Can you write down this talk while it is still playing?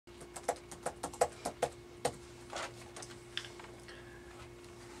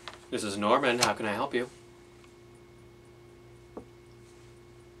This is Norman. How can I help you?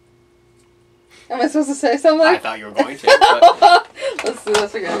 Am I supposed to say something? I thought you were going to. But... Let's do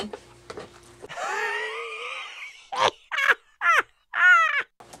this again.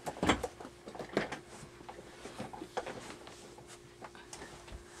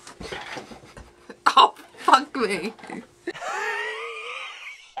 Oh, fuck me.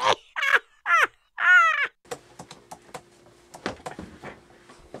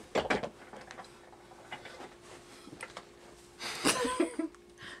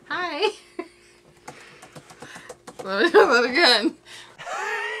 Hi. Let me do that again.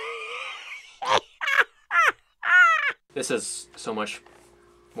 This is so much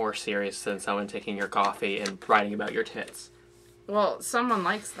more serious than someone taking your coffee and writing about your tits. Well, someone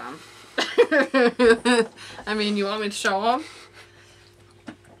likes them. I mean, you want me to show them?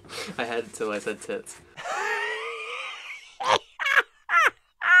 I had till I said tits.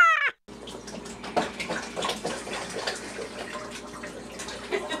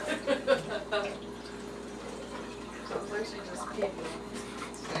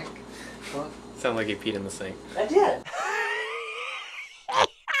 Sounds like you peed in the sink. I did.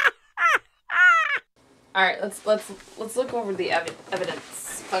 All right, let's look over the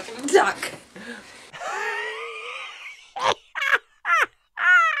evidence. Fucking duck.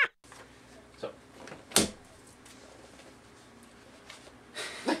 So.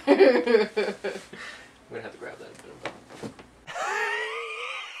 I'm gonna have to grab that.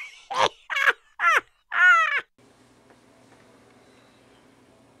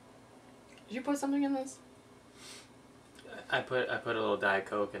 Did you put something in this? I put a little Diet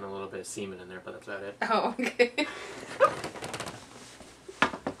Coke and a little bit of semen in there, but that's about it. Oh, okay.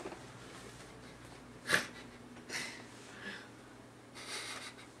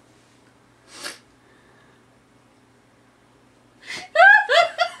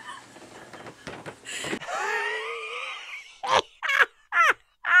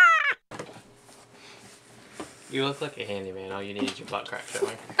 You look like a handyman. All you need is your butt crack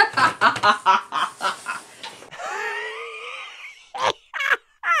showing.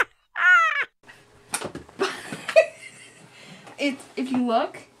 If you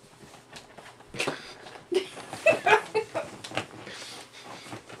look.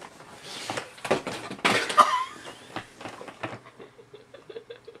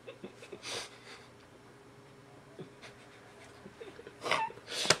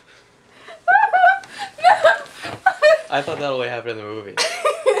 I thought that only happened in the movie.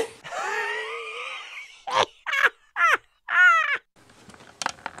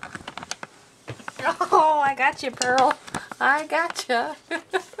 Oh, I got you, Pearl. I gotcha.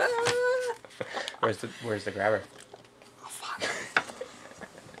 Where's the grabber? Oh, fuck.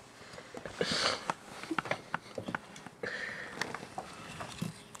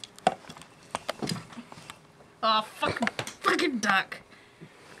 Oh, fucking duck.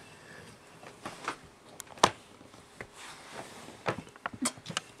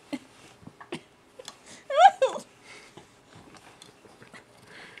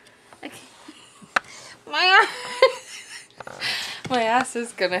 My ass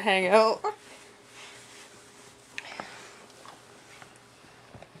is gonna hang out.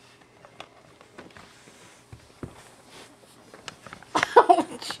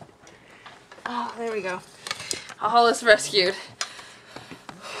 Ouch. Oh, there we go. Hollis rescued.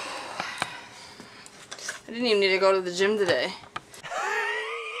 I didn't even need to go to the gym today.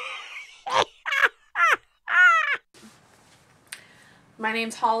 My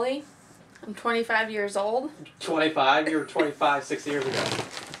name's Holly. I'm 25 years old. 25? You were 25 6 years ago.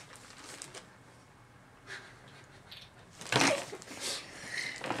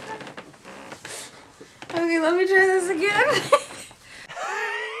 Okay, let me try this again.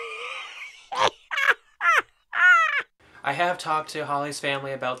 I have talked to Holly's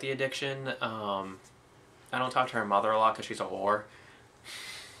family about the addiction. I don't talk to her mother a lot because she's a whore.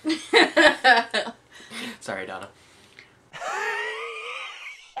 Sorry, Donna.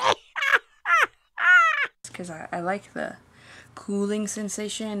 Because I like the cooling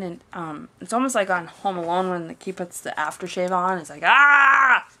sensation, and it's almost like on Home Alone when the kid puts the aftershave on. It's like,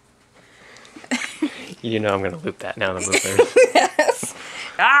 ah! You know I'm gonna loop that now in the bloopers. Yes.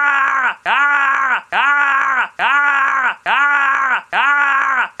 Ah! Ah! Ah! Ah! Ah!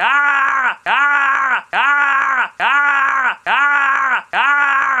 Ah! Ah! Ah! Ah! Ah! Ah! Ah! Ah!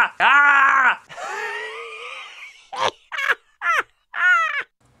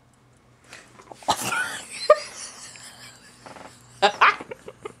 Ah!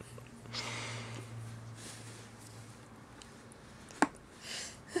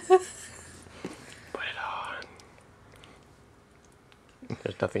 Put it on.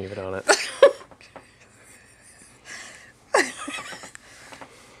 There's Nothing even on it.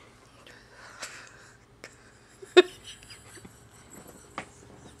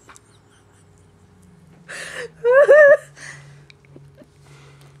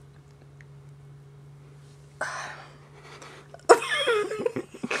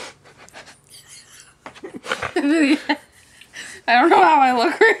 I don't know how I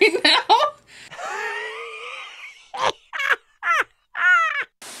look right now.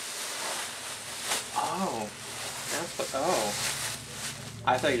 Oh. That's what. Oh.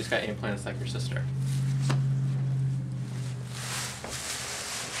 I thought you just got implants like your sister.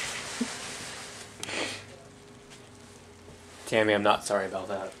 Tammy, I'm not sorry about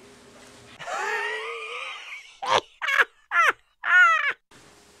that.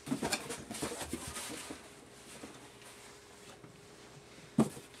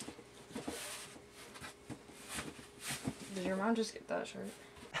 Did your mom just get that shirt?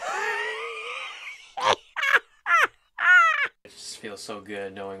 It just feels so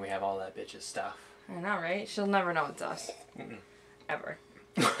good knowing we have all that bitch's stuff. I know, right? She'll never know it's us. Mm-mm. Ever.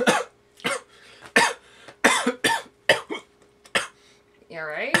 You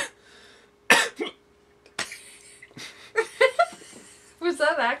alright? Was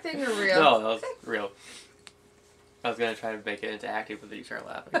that acting or real? No, that was real. I was gonna try to make it into acting, but then you started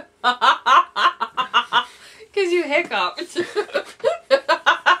laughing. Because you hiccuped.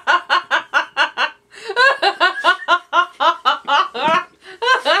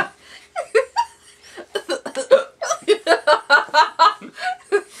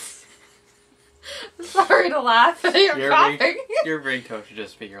 Sorry to laugh at your coughing. Your ringtone should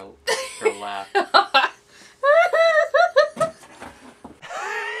just be your laugh.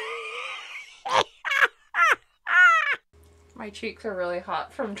 My cheeks are really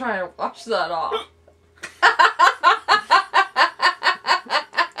hot from trying to wash that off.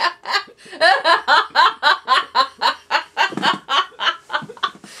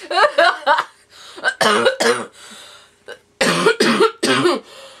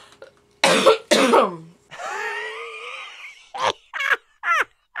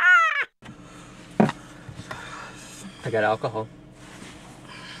 I got alcohol.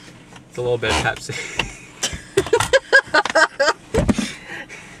 It's a little bit of Pepsi.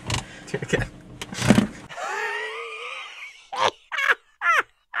 Okay.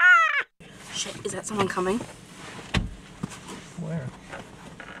 Shit, is that someone coming? Where?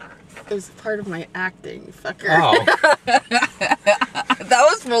 It was part of my acting, you fucker. Oh. That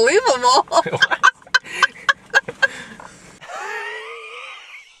was believable.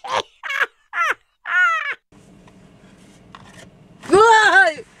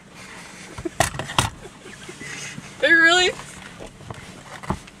 Really?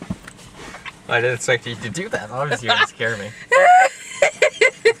 I didn't expect you to do that. Obviously, you're gonna scare me.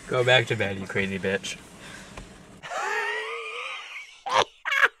 Go back to bed, you crazy bitch.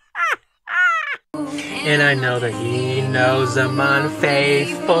 And I know that he knows I'm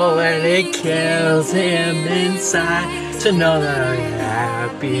unfaithful, and it kills him inside to know that I'm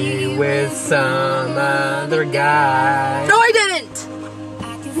happy with some other guy. No, I didn't!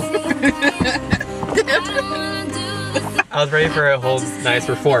 I was ready for a whole nice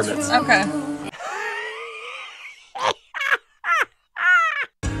performance. Okay.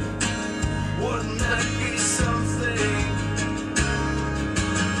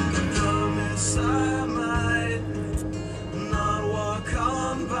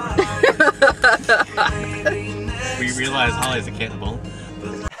 We realize Holly's a cannibal.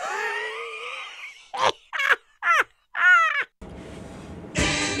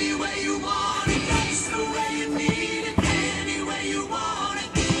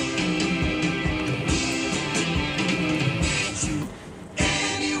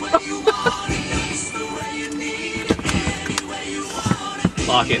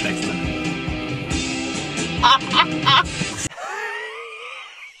 Lock it next time.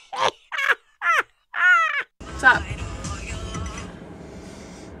 What's up?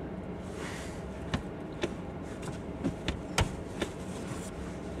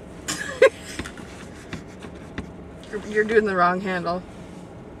 You're doing the wrong handle.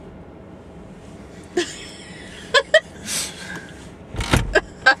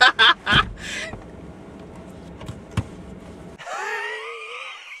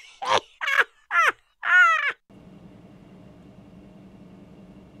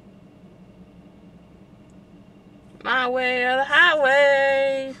 My way or the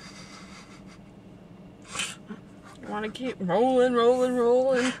highway. I want to keep rolling, rolling,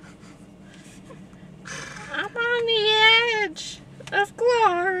 rolling. I'm on the edge of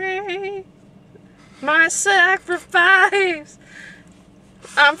glory. My sacrifice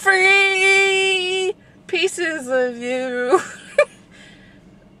I'm free! Pieces of you.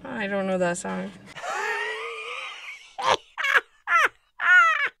 I don't know that song.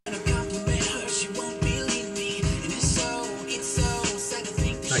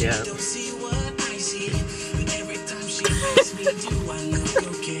 Not yet.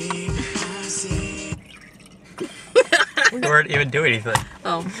 We weren't even doing anything.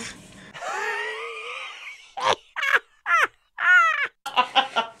 Oh.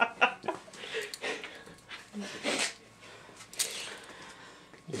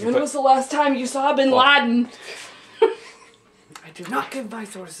 When was the last time you saw Bin Laden? I do not give my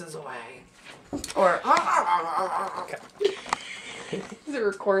sources away. Or Okay. Is it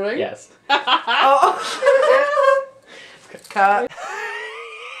recording? Yes. oh. Cut.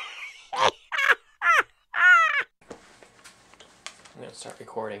 I'm gonna start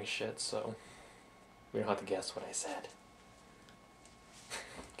recording shit, so we don't have to guess what I said.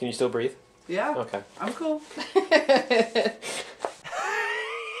 Can you still breathe? Yeah. Okay. I'm cool.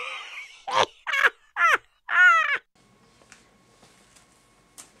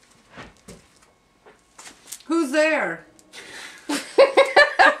 Who's there?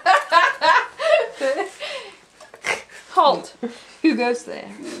 Halt. Who goes there?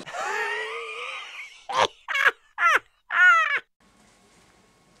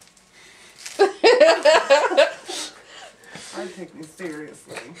 I take me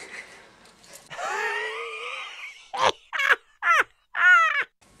seriously.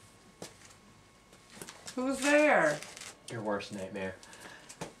 Who's there? Your worst nightmare.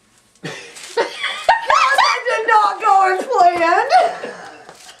 I did not go as planned.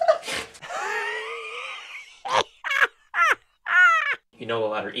 You know the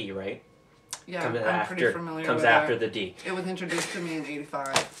letter E, right? Yeah, Comes I'm pretty after, familiar comes with after that. the D. It was introduced to me in '85.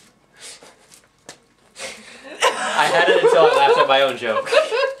 I had it until I laughed at my own joke.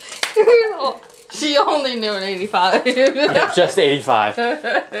 She only knew in 85. Yeah, just 85.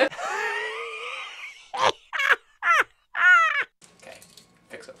 Okay,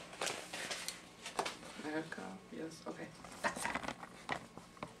 fix it. Yes, okay.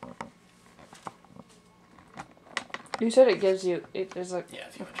 You said it gives you. There's a. Yeah,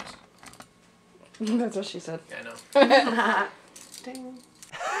 a few inches. That's what she said. Yeah, I know. Ding.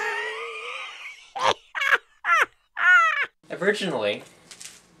 Originally,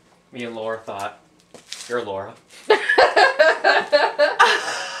 me and Laura thought, you're Laura.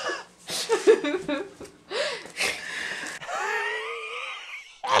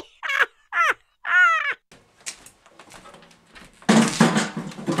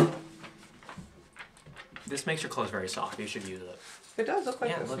 This makes your clothes very soft. You should use it. It does look like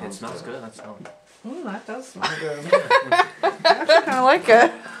Yeah, this. look, it smells good. That's how. That does smell good. I actually kind of like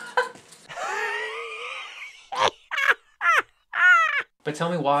it. But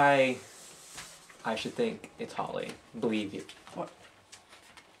tell me why I should think it's Holly. Believe you. What?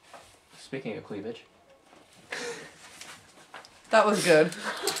 Speaking of cleavage. That was good.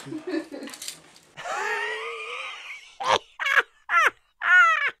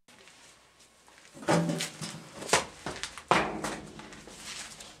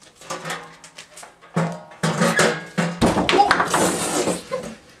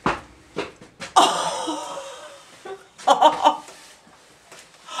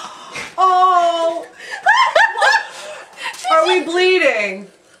 Oh! Are we bleeding?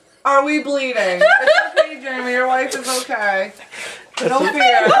 Are we bleeding? It's okay, Jeremy. Your wife is okay. No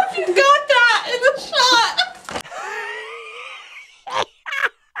fear. You got that in the shot.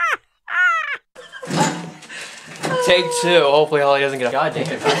 Take two. Hopefully Holly doesn't get a goddamn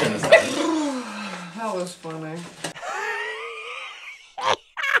infection this time. That was funny.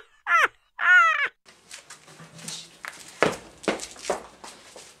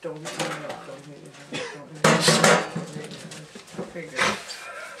 Don't hit me up. Don't hit me up. Don't hit me up. Okay, good.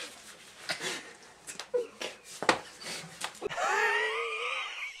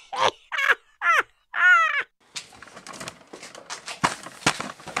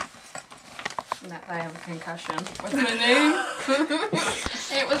 I have a concussion. What's my name?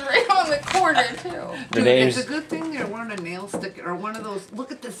 It was right on the corner too. The name's... It's a good thing they're wearing a nail stick or one of those. Look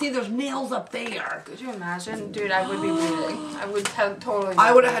at the. See, there's nails up there. Could you imagine? Dude, I would be bleeding. I would have totally.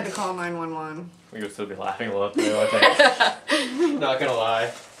 I would have had to call 911. We would still be laughing a little too, I think. Not gonna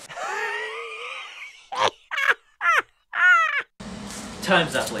lie.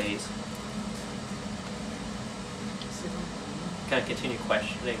 Time's up, ladies. Can I continue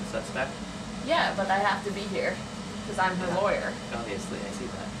questioning the suspect? Yeah, but I have to be here because I'm her lawyer. Obviously, I see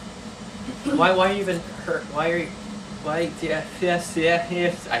that. Why are you even hurt? Why are you... Why... Yeah, yes.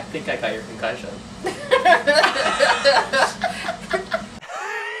 I think I got your concussion.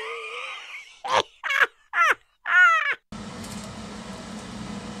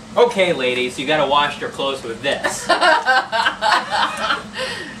 Okay, ladies, you gotta wash your clothes with this.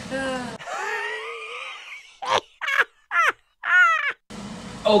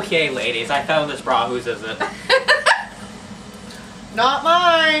 Okay, ladies, I found this bra. Whose is it? Not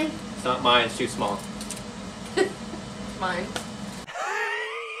mine. It's not mine, it's too small. Mine.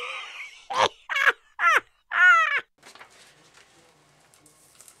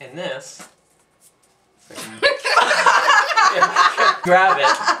 And this... Grab it.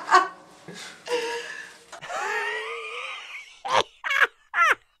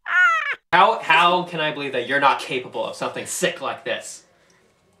 How can I believe that you're not capable of something sick like this?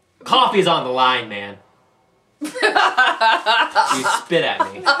 Coffee's on the line, man. You spit at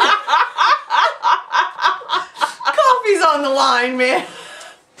me. Coffee's on the line, man.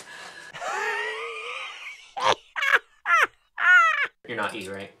 You're not E,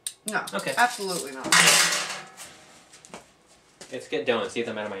 right? No. Okay. Absolutely not. Let's get donuts. See if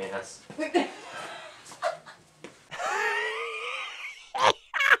I'm out of my ass.